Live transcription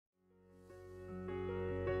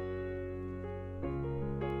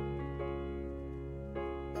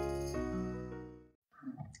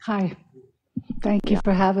Hi. Thank you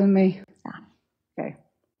for having me. Okay.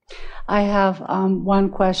 I have one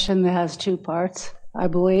question that has two parts, I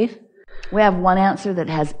believe. We have one answer that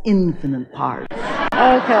has infinite parts.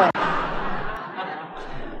 Okay.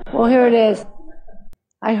 Well, here it is.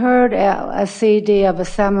 I heard a CD of a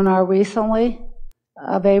seminar recently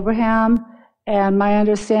of Abraham, and my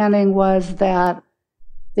understanding was that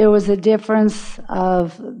there was a difference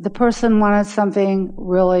of the person wanted something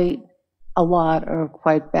really a lot or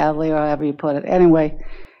quite badly, or however you put it. Anyway,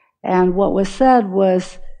 and what was said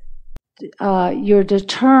was you're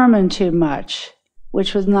determined too much,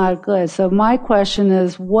 which was not good. So my question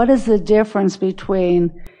is, what is the difference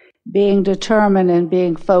between being determined and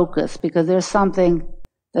being focused? Because there's something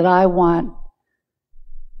that I want,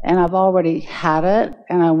 and I've already had it,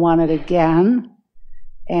 and I want it again,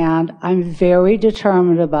 and I'm very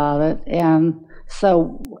determined about it. And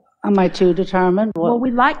so am I too determined? Well,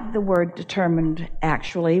 we like the word determined,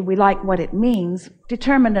 actually. We like what it means.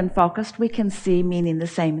 Determined and focused, we can see meaning the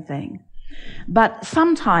same thing. But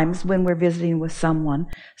sometimes when we're visiting with someone,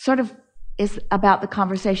 sort of is about the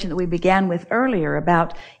conversation that we began with earlier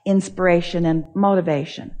about inspiration and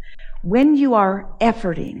motivation. When you are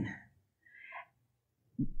efforting,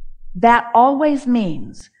 that always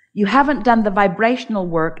means you haven't done the vibrational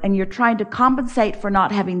work and you're trying to compensate for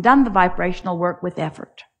not having done the vibrational work with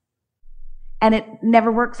effort. And it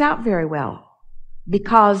never works out very well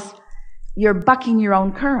because you're bucking your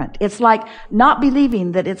own current. It's like not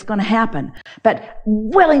believing that it's going to happen, but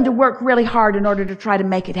willing to work really hard in order to try to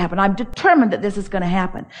make it happen. I'm determined that this is going to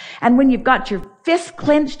happen. And when you've got your fists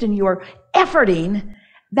clenched and you're efforting,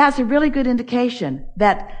 that's a really good indication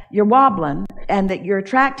that you're wobbling and that you're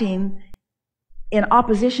attracting in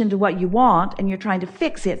opposition to what you want, and you're trying to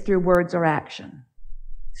fix it through words or action.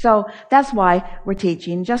 So that's why we're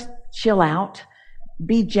teaching, just chill out,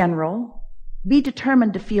 be general, be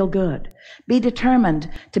determined to feel good, be determined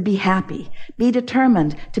to be happy, be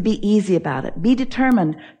determined to be easy about it, be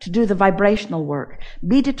determined to do the vibrational work,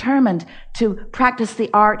 be determined to practice the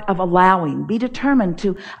art of allowing, be determined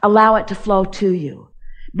to allow it to flow to you.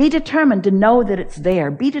 Be determined to know that it's there.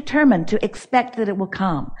 Be determined to expect that it will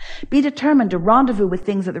come. Be determined to rendezvous with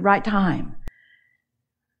things at the right time.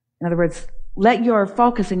 In other words, let your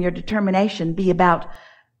focus and your determination be about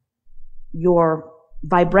your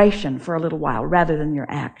vibration for a little while rather than your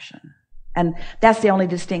action. And that's the only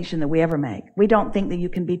distinction that we ever make. We don't think that you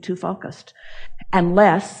can be too focused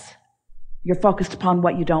unless you're focused upon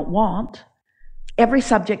what you don't want. Every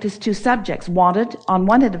subject is two subjects, wanted on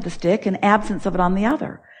one end of the stick and absence of it on the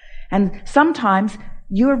other. And sometimes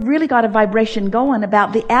you've really got a vibration going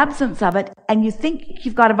about the absence of it, and you think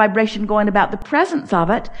you've got a vibration going about the presence of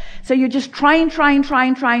it. So you're just trying,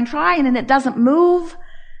 and it doesn't move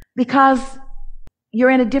because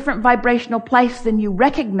you're in a different vibrational place than you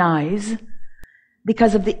recognize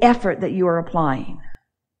because of the effort that you are applying.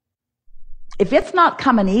 If it's not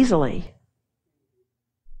coming easily,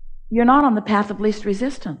 you're not on the path of least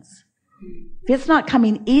resistance. If it's not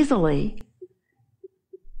coming easily,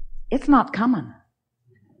 it's not coming.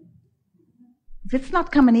 If it's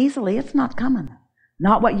not coming easily, it's not coming.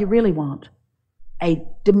 Not what you really want. A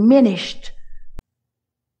diminished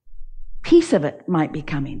piece of it might be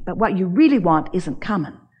coming, but what you really want isn't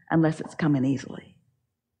coming unless it's coming easily.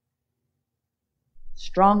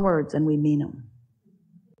 Strong words, and we mean them.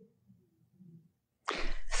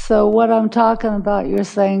 So what I'm talking about, you're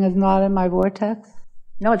saying, is not in my vortex?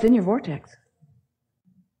 No, it's in your vortex.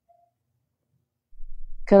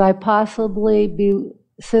 Could I possibly be,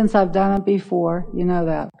 since I've done it before, you know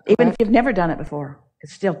that? Correct? Even if you've never done it before,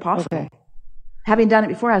 it's still possible. Okay. Having done it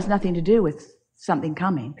before has nothing to do with something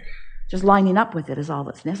coming. Just lining up with it is all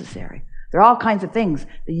that's necessary. There are all kinds of things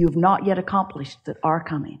that you've not yet accomplished that are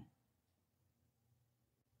coming.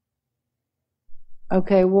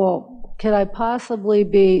 Okay, well, could I possibly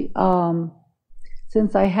be,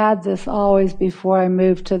 since I had this always before I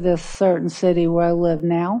moved to this certain city where I live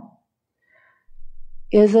now,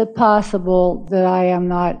 is it possible that I am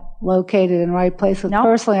not located in the right place? No,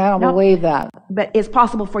 personally, I don't believe that. But it's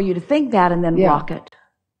possible for you to think that and then block it.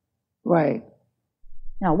 Right.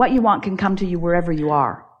 Now, what you want can come to you wherever you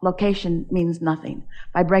are. Location means nothing.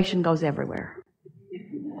 Vibration goes everywhere.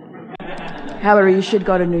 However, you should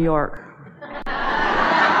go to New York.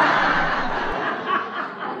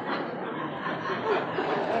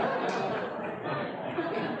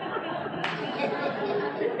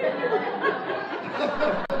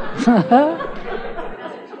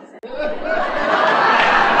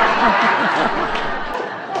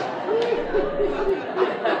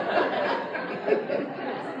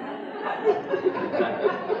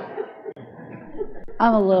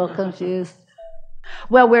 I'm a little confused.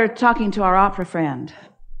 Well, we're talking to our opera friend.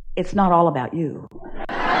 It's not all about you.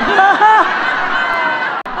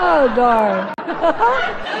 Oh, darn.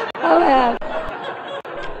 Oh, man.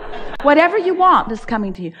 Whatever you want is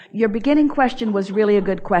coming to you. Your beginning question was really a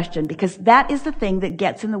good question, because that is the thing that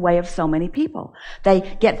gets in the way of so many people.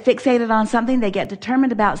 They get fixated on something, they get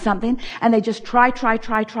determined about something, and they just try,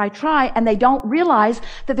 and they don't realize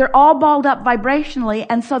that they're all balled up vibrationally,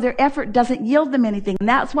 and so their effort doesn't yield them anything. And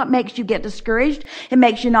that's what makes you get discouraged. It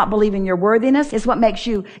makes you not believe in your worthiness. It's what makes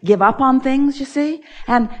you give up on things, you see.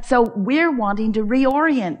 And so we're wanting to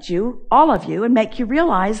reorient you, all of you, and make you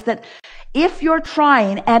realize that if you're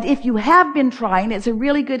trying, and if you have been trying, it's a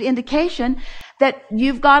really good indication that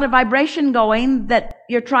you've got a vibration going that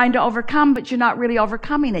you're trying to overcome, but you're not really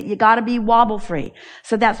overcoming it. You got to be wobble free.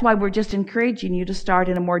 So that's why we're just encouraging you to start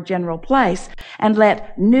in a more general place and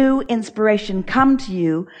let new inspiration come to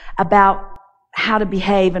you about how to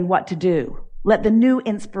behave and what to do. Let the new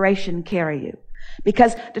inspiration carry you.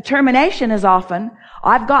 Because determination is often,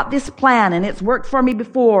 I've got this plan and it's worked for me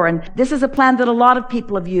before, and this is a plan that a lot of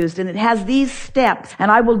people have used, and it has these steps,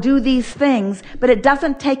 and I will do these things, but it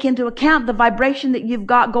doesn't take into account the vibration that you've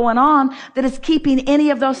got going on that is keeping any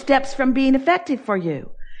of those steps from being effective for you.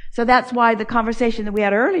 So that's why the conversation that we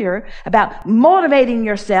had earlier about motivating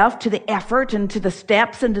yourself to the effort and to the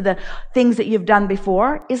steps and to the things that you've done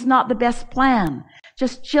before is not the best plan.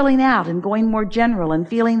 Just chilling out and going more general and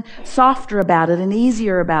feeling softer about it and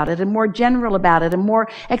easier about it and more general about it and more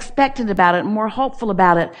expectant about it and more hopeful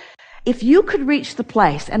about it. If you could reach the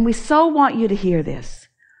place, and we so want you to hear this,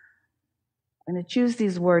 I'm going to choose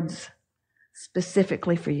these words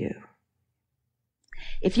specifically for you.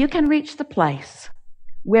 If you can reach the place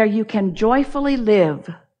where you can joyfully live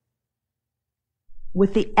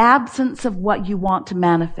with the absence of what you want to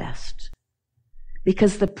manifest,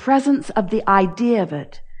 because the presence of the idea of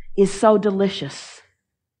it is so delicious,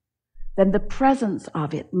 then the presence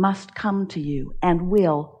of it must come to you and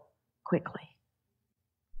will quickly.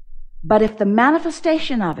 But if the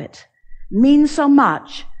manifestation of it means so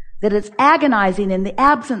much that it's agonizing in the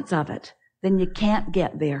absence of it, then you can't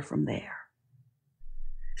get there from there.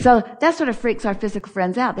 So that sort of freaks our physical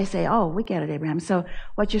friends out. They say, oh, we get it, Abraham. So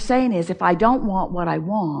what you're saying is, if I don't want what I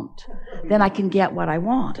want, then I can get what I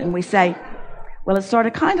want. And we say, well, it's sort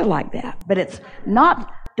of kind of like that. But it's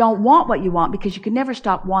not don't want what you want, because you can never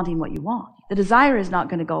stop wanting what you want. The desire is not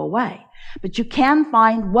going to go away. But you can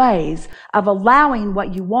find ways of allowing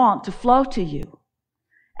what you want to flow to you.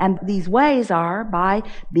 And these ways are by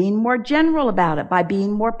being more general about it, by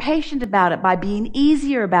being more patient about it, by being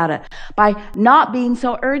easier about it, by not being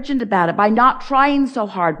so urgent about it, by not trying so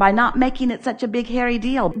hard, by not making it such a big hairy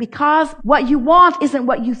deal. Because what you want isn't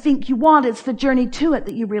what you think you want, it's the journey to it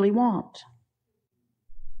that you really want.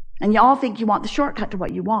 And you all think you want the shortcut to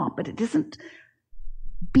what you want, but it isn't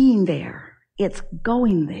being there. It's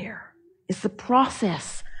going there. It's the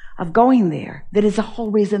process of going there that is the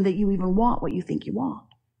whole reason that you even want what you think you want.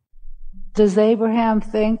 Does Abraham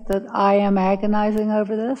think that I am agonizing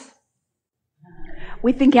over this?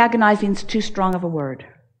 We think agonizing is too strong of a word.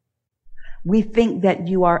 We think that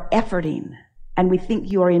you are efforting, and we think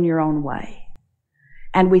you are in your own way.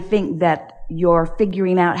 And we think that you're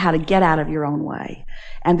figuring out how to get out of your own way.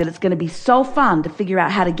 And that it's going to be so fun to figure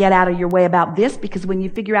out how to get out of your way about this, because when you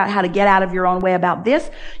figure out how to get out of your own way about this,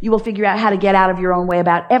 you will figure out how to get out of your own way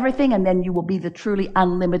about everything, and then you will be the truly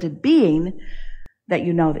unlimited being that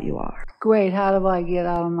you know that you are. Great. How do I get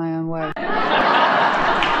out of my own way?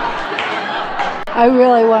 I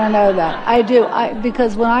really want to know that. I do.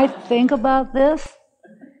 Because when I think about this,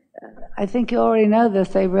 I think you already know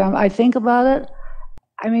this, Abraham. I think about it.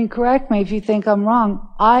 I mean, correct me if you think I'm wrong.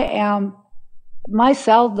 My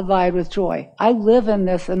cells divide with joy. I live in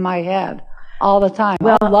this in my head all the time.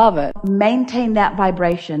 Well, I love it. Maintain that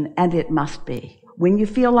vibration, and it must be. When you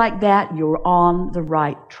feel like that, you're on the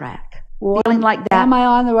right track. Well, feeling like that. Am I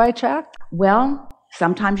on the right track? Well,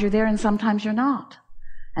 sometimes you're there and sometimes you're not.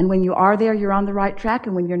 And when you are there, you're on the right track,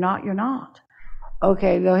 and when you're not, you're not.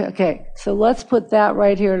 Okay. So let's put that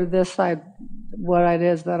right here to this side, what it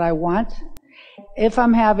is that I want. If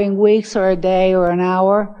I'm having weeks or a day or an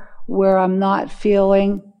hour where I'm not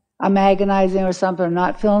feeling, I'm agonizing or something, or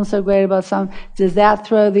not feeling so great about something, does that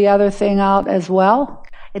throw the other thing out as well?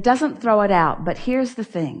 It doesn't throw it out, but here's the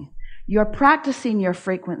thing. You're practicing your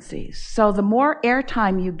frequencies. So the more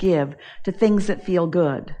airtime you give to things that feel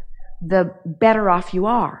good, the better off you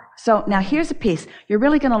are. So now here's a piece. You're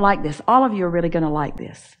really going to like this. All of you are really going to like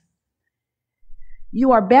this.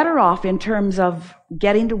 You are better off in terms of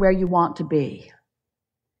getting to where you want to be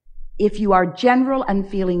if you are general and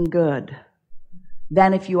feeling good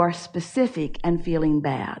than if you are specific and feeling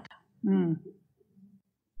bad.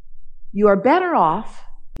 You are better off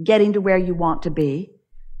getting to where you want to be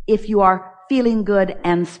if you are feeling good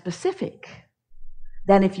and specific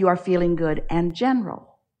than if you are feeling good and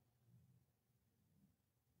general.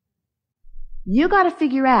 You got to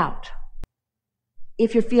figure out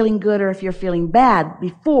if you're feeling good or if you're feeling bad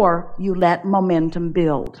before you let momentum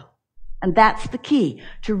build. And that's the key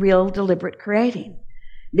to real deliberate creating.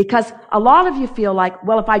 Because a lot of you feel like,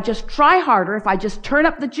 well, if I just try harder, if I just turn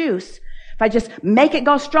up the juice, if I just make it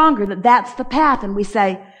go stronger, that's the path. And we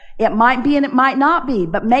say, it might be and it might not be,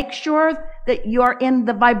 but make sure that you're in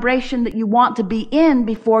the vibration that you want to be in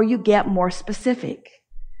before you get more specific.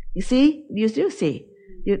 You see? You do see.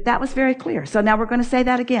 That was very clear. So now we're going to say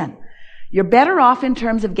that again. You're better off in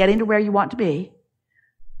terms of getting to where you want to be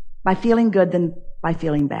by feeling good than by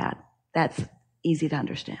feeling bad. That's easy to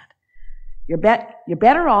understand. You're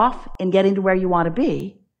better off in getting to where you want to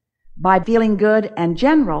be by feeling good and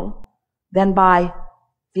general than by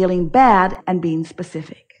feeling bad and being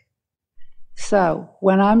specific. So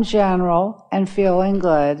when I'm general and feeling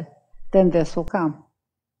good, then this will come.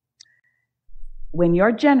 When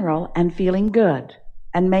you're general and feeling good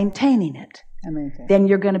and maintaining it, then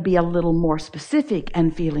you're going to be a little more specific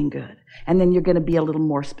and feeling good. And then you're going to be a little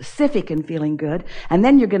more specific and feeling good. And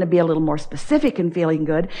then you're going to be a little more specific and feeling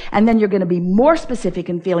good. And then you're going to be more specific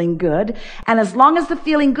and feeling good. And as long as the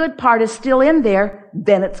feeling good part is still in there,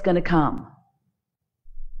 then it's going to come.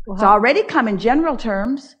 It's already come in general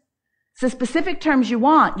terms. It's the specific terms you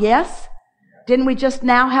want, yes? Didn't we just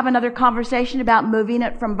now have another conversation about moving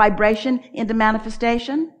it from vibration into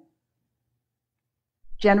manifestation?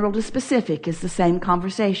 General to specific is the same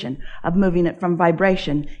conversation of moving it from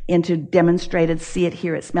vibration into demonstrated, see it,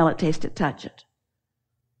 hear it, smell it, taste it, touch it.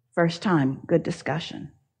 First time, good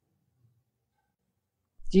discussion.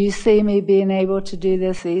 Do you see me being able to do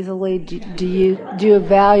this easily? Do you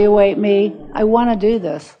evaluate me? I want to do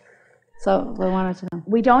this. So I wanted to know.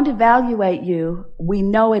 We don't evaluate you. We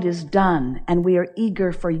know it is done, and we are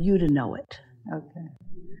eager for you to know it. Okay.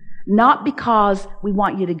 Not because we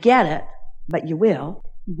want you to get it, but you will.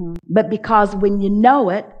 Mm-hmm. But because when you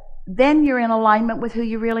know it, then you're in alignment with who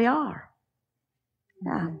you really are.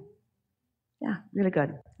 Yeah. Yeah, really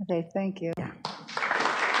good. Okay, thank you. Yeah.